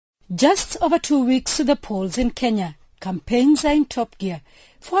Just over 2 weeks to the polls in Kenya, campaigns are in top gear.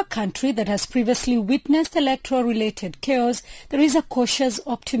 For a country that has previously witnessed electoral-related chaos, there is a cautious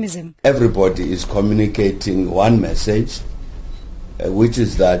optimism. Everybody is communicating one message, which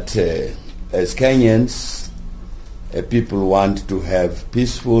is that as Kenyans, people want to have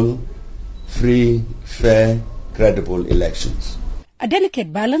peaceful, free, fair, credible elections. A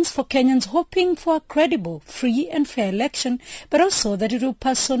delicate balance for Kenyans hoping for a credible, free and fair election, but also that it will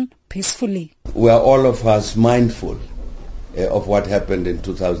pass on peacefully. We are all of us mindful of what happened in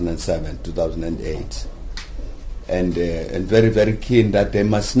 2007, 2008, and very, very keen that there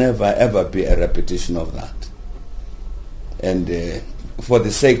must never ever be a repetition of that. And for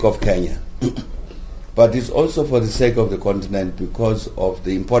the sake of Kenya, but it's also for the sake of the continent because of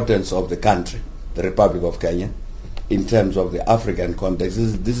the importance of the country, the Republic of Kenya, in terms of the African context.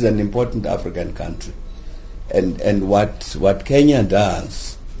 This is an important African country. And what Kenya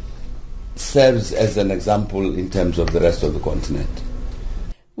does serves as an example in terms of the rest of the continent.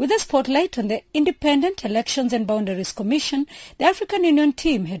 With a spotlight on the Independent Elections and Boundaries Commission, the African Union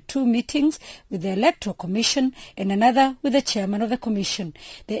team had 2 meetings with the Electoral Commission and another with the chairman of the commission.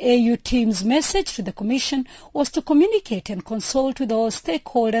 The AU team's message to the commission was to communicate and consult with all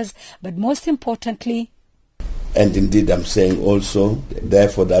stakeholders, but most importantly, and indeed I'm saying also,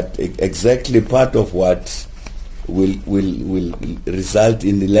 therefore, that exactly part of what will result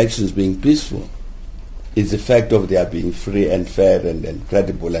in elections being peaceful is the fact of their being free and fair and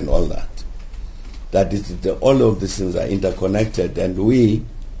credible and all that. That is, all of these things are interconnected, and we,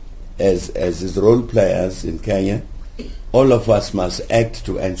 as role players in Kenya, all of us must act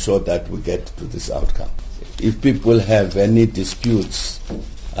to ensure that we get to this outcome. If people have any disputes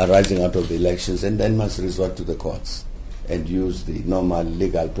arising out of the elections, and then must resort to the courts and use the normal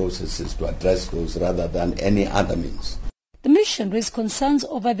legal processes to address those rather than any other means. The mission raised concerns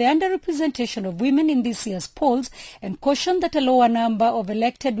over the underrepresentation of women in this year's polls and cautioned that a lower number of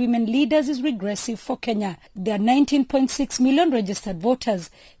elected women leaders is regressive for Kenya. There are 19.6 million registered voters.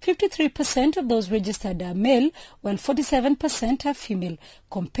 53% of those registered are male, while 47% are female,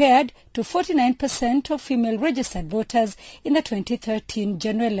 compared to 49% of female registered voters in the 2013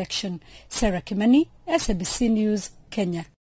 general election. Sarah Kimani, SABC News, Kenya.